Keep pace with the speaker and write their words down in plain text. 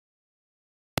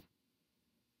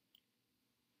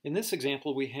In this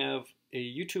example, we have a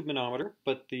U-tube manometer,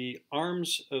 but the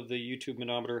arms of the U-tube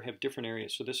manometer have different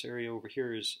areas. So this area over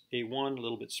here is A1, a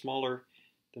little bit smaller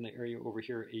than the area over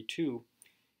here, A2.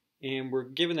 And we're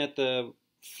given that the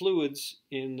fluids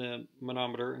in the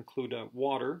manometer include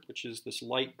water, which is this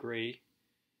light gray,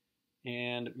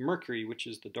 and mercury, which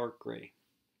is the dark gray.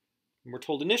 And we're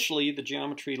told initially the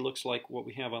geometry looks like what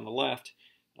we have on the left.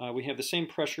 We have the same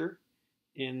pressure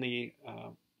in the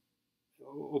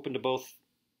open to both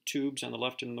tubes on the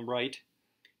left and the right.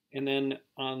 And then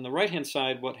on the right hand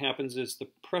side, what happens is the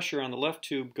pressure on the left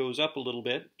tube goes up a little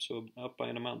bit, so up by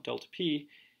an amount delta P,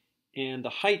 and the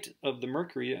height of the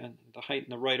mercury, and the height in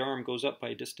the right arm, goes up by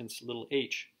a distance little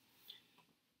h.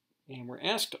 And we're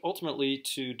asked ultimately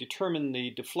to determine the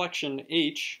deflection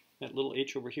h, that little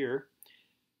h over here,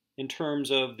 in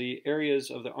terms of the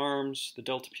areas of the arms, the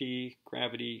delta P,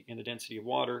 gravity, and the density of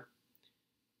water.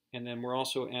 And then we're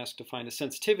also asked to find the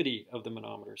sensitivity of the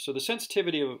manometer. So the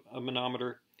sensitivity of a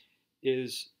manometer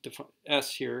is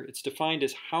S here. It's defined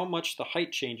as how much the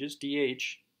height changes,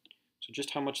 dH, so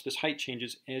just how much this height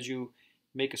changes as you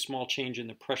make a small change in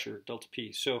the pressure, delta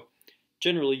P. So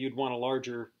generally you'd want a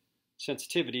larger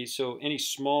sensitivity, so any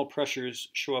small pressures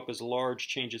show up as large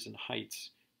changes in heights,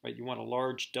 right? You want a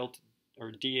large delta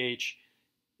or dH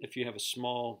if you have a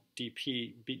small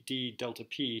d delta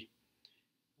P.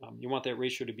 You want that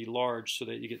ratio to be large so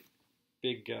that you get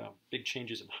big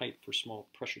changes in height for small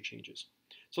pressure changes.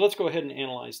 So let's go ahead and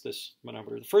analyze this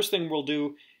manometer. The first thing we'll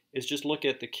do is just look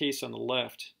at the case on the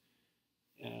left,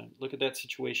 look at that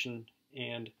situation,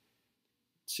 and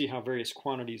see how various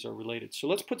quantities are related. So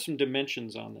let's put some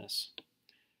dimensions on this.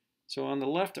 So on the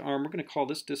left arm, we're going to call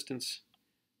this distance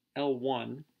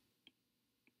L1,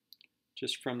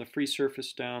 just from the free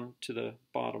surface down to the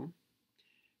bottom.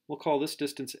 We'll call this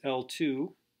distance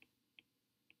L2,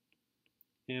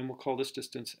 and we'll call this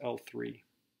distance L3.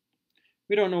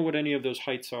 We don't know what any of those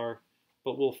heights are,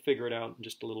 but we'll figure it out in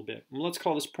just a little bit. And let's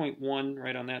call this point 1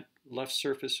 right on that left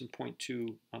surface and point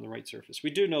 2 on the right surface. We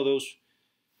do know those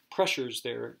pressures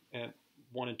there at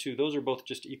 1 and 2. Those are both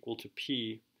just equal to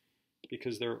P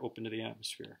because they're open to the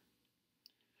atmosphere.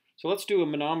 So let's do a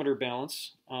manometer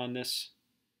balance on this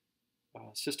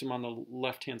system on the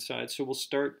left-hand side. So we'll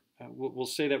start, we'll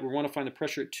say that we want to find the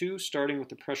pressure at 2, starting with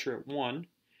the pressure at 1.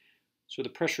 So the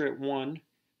pressure at 1,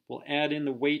 we'll add in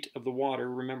the weight of the water.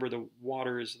 Remember, the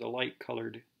water is the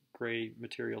light-colored gray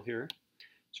material here.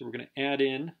 So we're going to add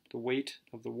in the weight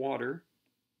of the water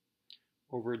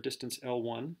over a distance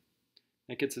L1.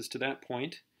 That gets us to that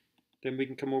point. Then we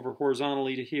can come over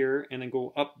horizontally to here and then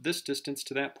go up this distance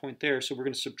to that point there. So we're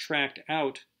going to subtract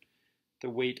out the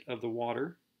weight of the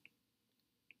water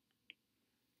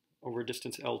over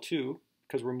distance L2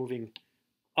 because we're moving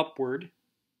upward.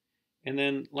 And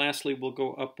then lastly, we'll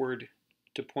go upward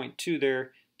to point 2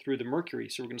 there through the mercury.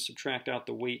 So we're going to subtract out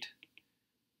the weight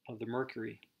of the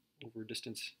mercury over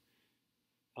distance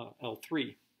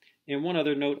L3. And one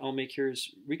other note I'll make here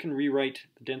is we can rewrite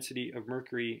the density of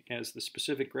mercury as the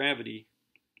specific gravity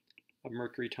of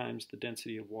mercury times the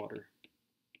density of water.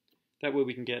 That way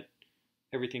we can get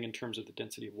everything in terms of the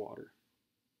density of water.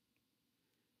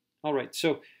 All right,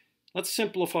 so let's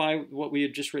simplify what we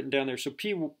had just written down there. So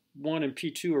P1 and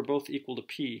P2 are both equal to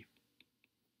P,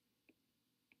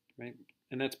 right?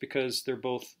 And that's because they're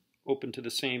both open to the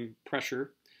same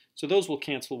pressure. So those will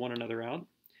cancel one another out.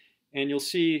 And you'll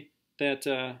see that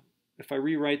if I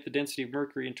rewrite the density of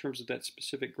mercury in terms of that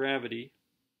specific gravity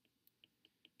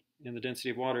and the density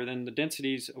of water, then the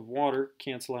densities of water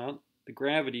cancel out, the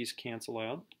gravities cancel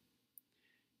out,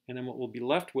 and then what we'll be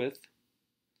left with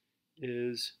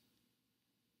is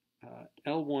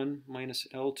L1 minus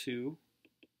L2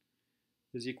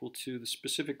 is equal to the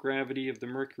specific gravity of the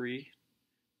mercury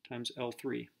times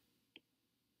L3.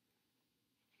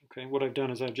 Okay, what I've done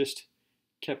is I've just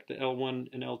kept the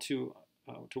L1 and L2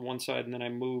 to one side, and then I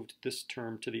moved this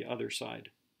term to the other side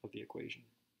of the equation.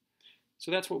 So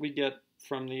that's what we get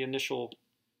from the initial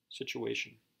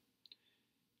situation.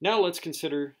 Now let's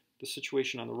consider the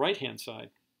situation on the right-hand side.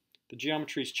 The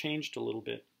geometry's changed a little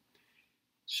bit.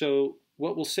 So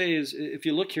what we'll say is, if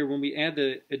you look here, when we add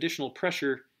the additional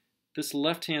pressure, this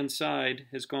left-hand side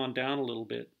has gone down a little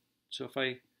bit. So if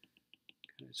I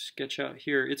sketch out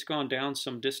here, it's gone down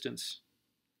some distance,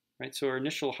 right? So our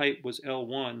initial height was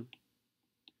L1,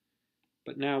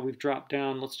 but now we've dropped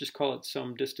down, let's just call it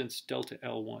some distance delta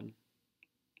L1.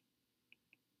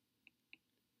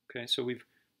 Okay, so we've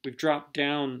dropped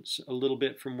down a little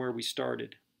bit from where we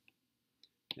started.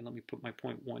 And let me put my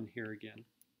point 1 here again.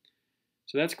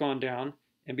 So that's gone down,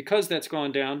 and because that's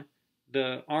gone down,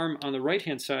 the arm on the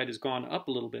right-hand side has gone up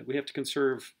a little bit. We have to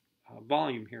conserve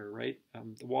volume here, right?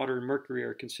 The water and mercury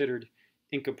are considered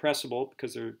incompressible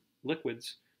because they're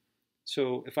liquids.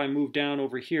 So if I move down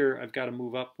over here, I've got to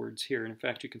move upwards here. And in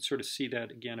fact, you can sort of see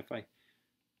that again if I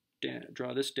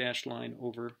draw this dashed line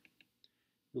over.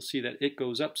 You'll see that it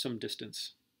goes up some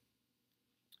distance.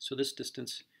 So this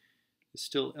distance is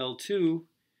still L2,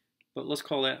 but let's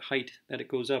call that height that it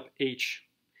goes up H.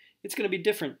 It's going to be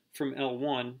different from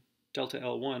L1, delta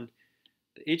L1.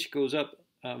 The H goes up.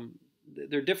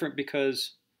 They're different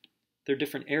because they're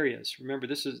different areas. Remember,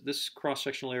 this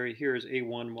cross-sectional area here is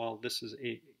A1, while this is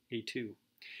A2. And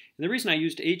the reason I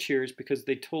used H here is because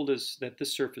they told us that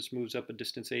this surface moves up a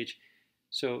distance H.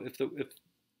 So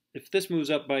if this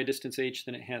moves up by a distance H,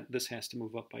 then this has to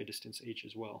move up by a distance H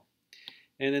as well.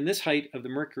 And then this height of the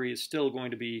mercury is still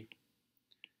going to be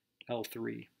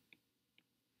L3,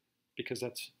 because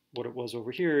that's what it was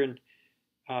over here, and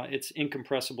it's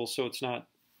incompressible, so it's not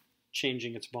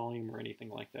changing its volume or anything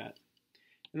like that.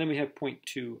 And then we have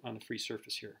 0.2 on the free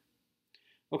surface here.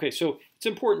 Okay, so it's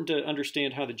important to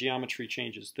understand how the geometry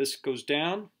changes. This goes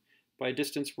down by a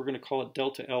distance, we're going to call it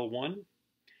delta L1,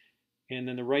 and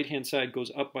then the right-hand side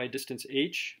goes up by a distance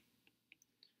H,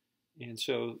 and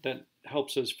so that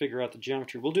helps us figure out the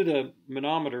geometry. We'll do the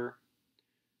manometer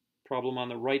problem on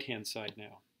the right-hand side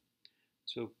now.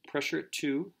 So pressure at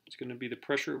 2 is going to be the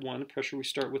pressure at 1, the pressure we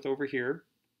start with over here.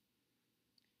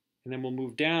 And then we'll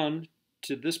move down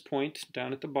to this point,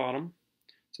 down at the bottom.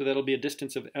 So that'll be a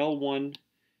distance of L1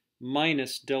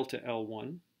 minus delta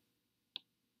L1.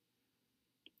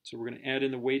 So we're going to add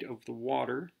in the weight of the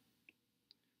water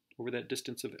over that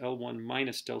distance of L1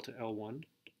 minus delta L1.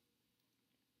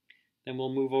 Then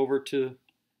we'll move over to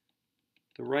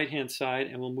the right-hand side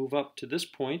and we'll move up to this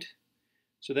point.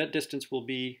 So that distance will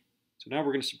be, so now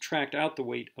we're going to subtract out the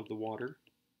weight of the water.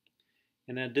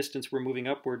 And that distance we're moving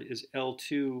upward is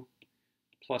L2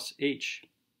 plus H,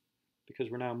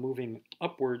 because we're now moving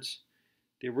upwards.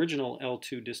 The original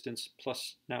L2 distance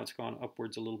plus now it's gone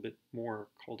upwards a little bit more,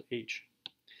 called H.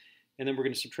 And then we're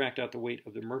going to subtract out the weight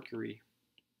of the mercury.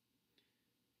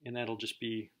 And that'll just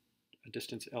be a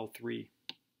distance L3,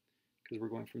 because we're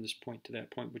going from this point to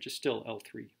that point, which is still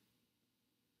L3.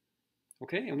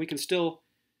 Okay, and we can still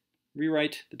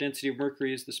rewrite the density of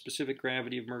mercury as the specific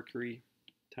gravity of mercury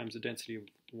times the density of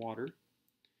water.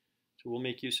 So we'll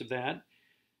make use of that.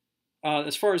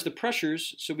 As far as the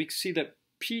pressures, so we can see that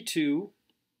P2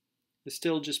 is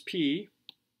still just P,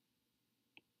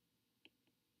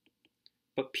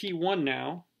 but P1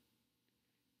 now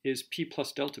is P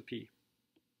plus delta P,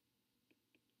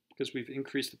 because we've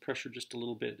increased the pressure just a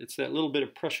little bit. It's that little bit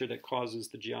of pressure that causes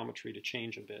the geometry to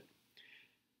change a bit.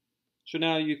 So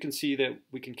now you can see that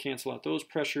we can cancel out those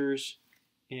pressures,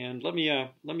 and let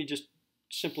me just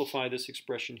simplify this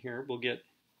expression here.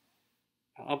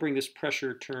 I'll bring this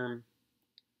pressure term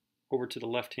over to the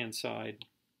left-hand side.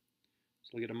 So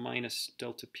we'll get a minus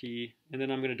delta P, and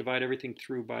then I'm going to divide everything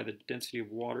through by the density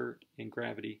of water and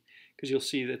gravity, because you'll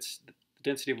see that's the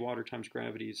density of water times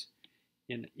gravity is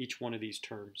in each one of these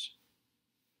terms.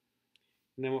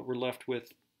 And then what we're left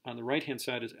with on the right-hand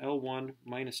side is L1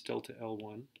 minus delta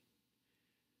L1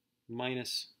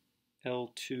 minus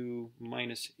L2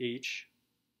 minus H,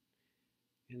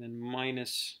 and then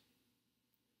minus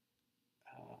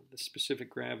the specific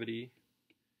gravity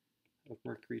of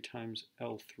mercury times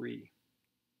L3.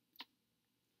 I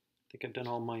think I've done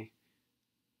all my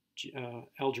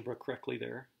algebra correctly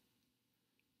there.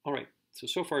 All right,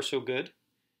 so far so good.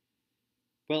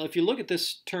 Well, if you look at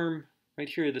this term right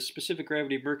here, the specific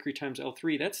gravity of mercury times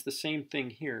L3, that's the same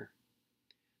thing here.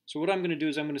 So what I'm going to do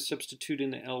is I'm going to substitute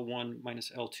in the L1 minus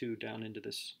L2 down into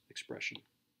this expression.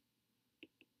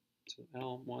 So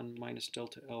L1 minus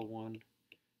delta L1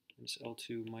 minus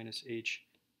L2 minus H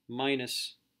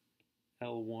minus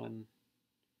L1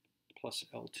 plus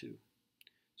L2.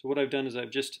 So what I've done is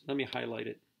let me highlight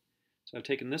it. So I've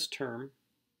taken this term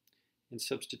and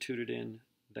substituted in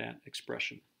that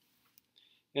expression.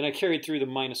 And I carried through the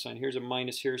minus sign. Here's a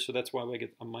minus here, so that's why I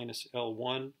get a minus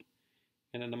L1.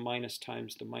 And then the minus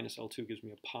times the minus L2 gives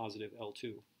me a positive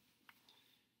L2.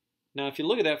 Now if you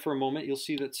look at that for a moment, you'll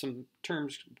see that some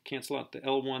terms cancel out. The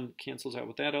L1 cancels out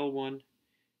with that L1.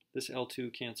 This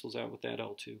L2 cancels out with that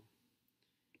L2.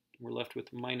 We're left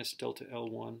with minus delta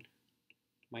L1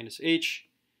 minus H.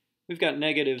 We've got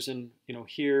negatives in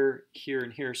here, here,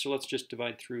 and here, so let's just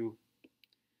divide through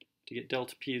to get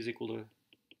delta P is equal to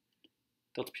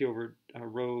delta P over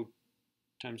rho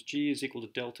times G is equal to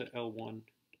delta L1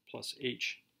 plus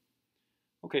H.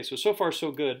 Okay, so far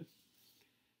so good.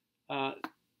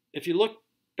 If you look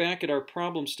back at our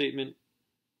problem statement,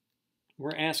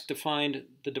 we're asked to find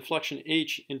the deflection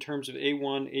H in terms of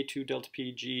A1, A2, delta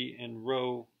P, G, and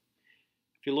rho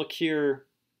If you look here,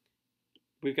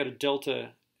 we've got a delta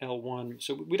L1,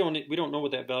 so we don't know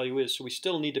what that value is, so we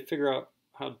still need to figure out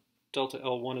how delta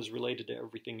L1 is related to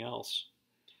everything else.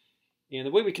 And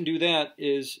the way we can do that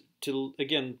is to,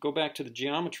 again, go back to the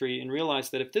geometry and realize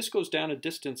that if this goes down a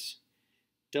distance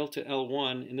delta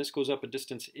L1 and this goes up a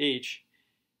distance h,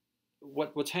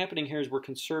 what's happening here is we're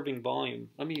conserving volume.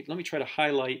 Let me try to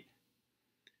highlight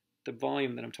the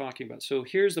volume that I'm talking about. So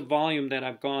here's the volume that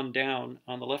I've gone down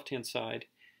on the left-hand side,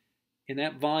 and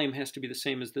that volume has to be the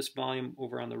same as this volume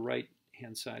over on the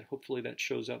right-hand side. Hopefully that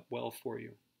shows up well for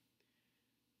you.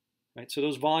 Right, so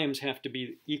those volumes have to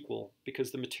be equal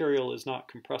because the material is not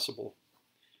compressible.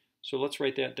 So let's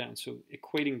write that down. So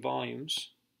equating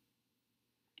volumes.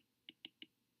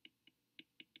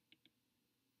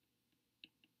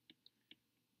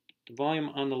 The volume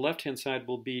on the left-hand side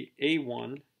will be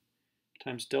A1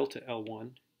 times delta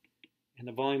L1, and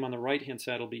the volume on the right-hand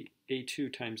side will be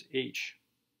A2 times H.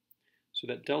 So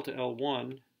that delta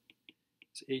L1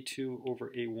 is A2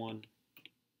 over A1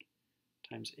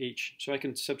 times H. So I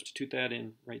can substitute that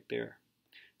in right there.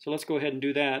 So let's go ahead and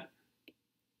do that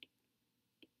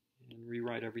and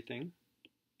rewrite everything.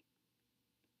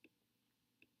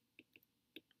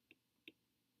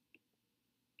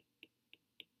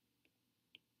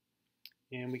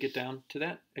 And we get down to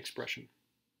that expression.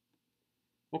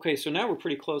 Okay, so now we're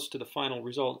pretty close to the final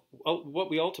result. What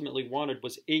we ultimately wanted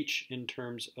was H in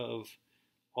terms of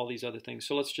all these other things.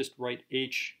 So let's just write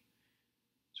H.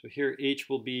 So here H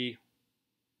will be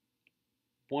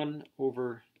 1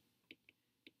 over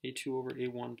A2 over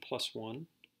A1 plus 1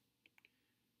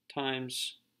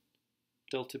 times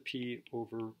delta P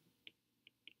over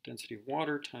density of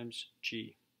water times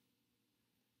G.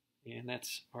 And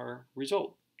that's our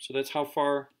result. So that's how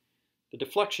far the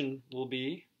deflection will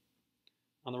be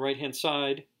on the right-hand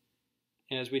side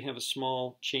as we have a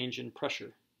small change in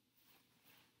pressure.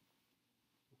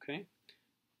 Okay,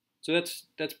 so that's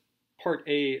part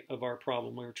A of our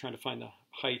problem. We were trying to find the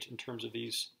height in terms of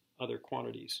these other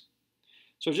quantities.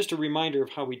 So just a reminder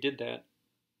of how we did that.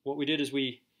 What we did is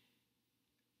we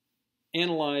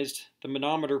analyzed the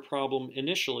manometer problem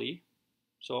initially.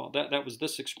 So that was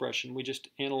this expression. We just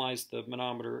analyzed the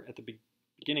manometer at the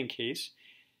beginning case.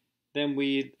 Then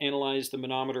we analyzed the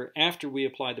manometer after we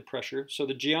applied the pressure. So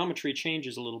the geometry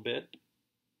changes a little bit.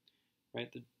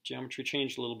 Right? The geometry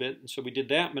changed a little bit. And so we did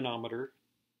that manometer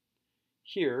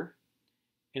here.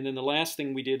 And then the last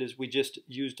thing we did is we just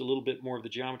used a little bit more of the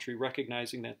geometry,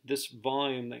 recognizing that this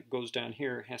volume that goes down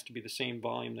here has to be the same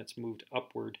volume that's moved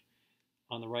upward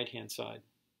on the right-hand side.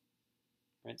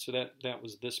 Right? So that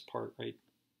was this part right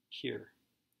here.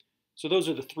 So those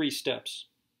are the three steps.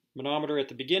 Manometer at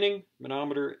the beginning,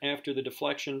 manometer after the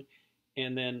deflection,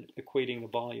 and then equating the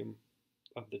volume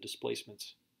of the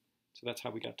displacements. So that's how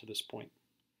we got to this point.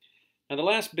 Now the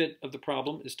last bit of the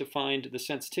problem is to find the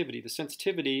sensitivity. The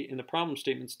sensitivity in the problem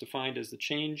statement is defined as the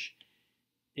change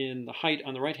in the height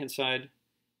on the right-hand side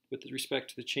with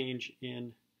respect to the change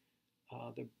in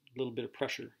the little bit of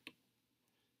pressure.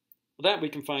 Well, that we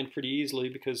can find pretty easily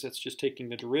because that's just taking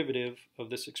the derivative of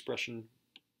this expression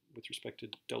with respect to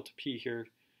delta P here.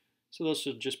 So those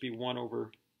should just be 1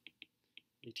 over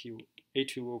A2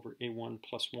 over A1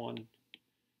 plus 1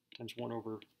 times 1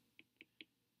 over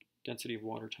density of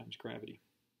water times gravity.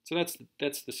 So that's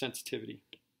the sensitivity.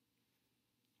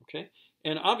 Okay,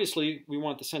 and obviously we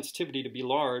want the sensitivity to be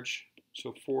large.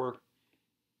 So for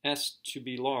S to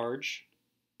be large,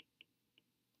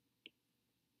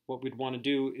 what we'd want to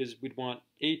do is we'd want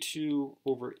A2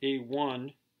 over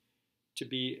A1 to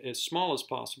be as small as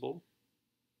possible.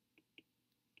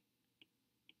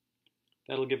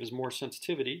 That'll give us more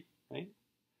sensitivity, right?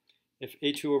 If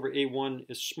A2 over A1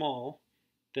 is small,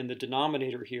 then the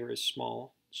denominator here is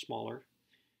smaller,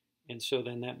 and so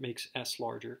then that makes S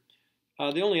larger.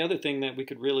 The only other thing that we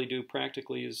could really do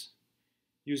practically is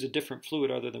use a different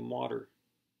fluid other than water.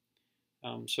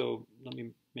 So let me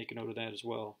make a note of that as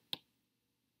well.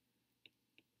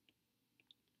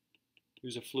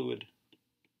 Use a fluid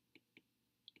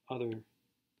other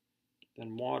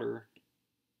than water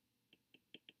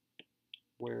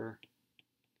where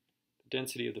the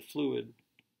density of the fluid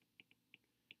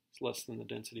is less than the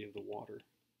density of the water.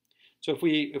 So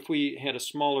if we had a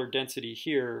smaller density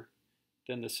here,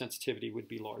 then the sensitivity would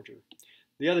be larger.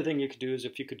 The other thing you could do is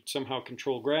if you could somehow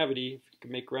control gravity, if you could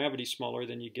make gravity smaller,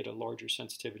 then you get a larger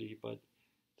sensitivity, but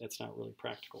that's not really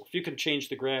practical. If you can change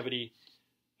the gravity,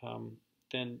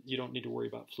 then you don't need to worry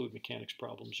about fluid mechanics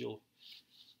problems. You'll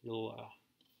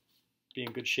be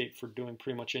in good shape for doing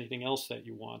pretty much anything else that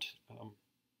you want.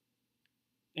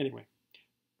 Anyway,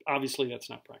 obviously that's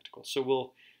not practical, so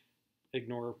we'll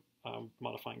ignore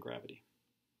modifying gravity.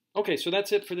 Okay, so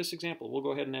that's it for this example. We'll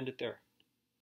go ahead and end it there.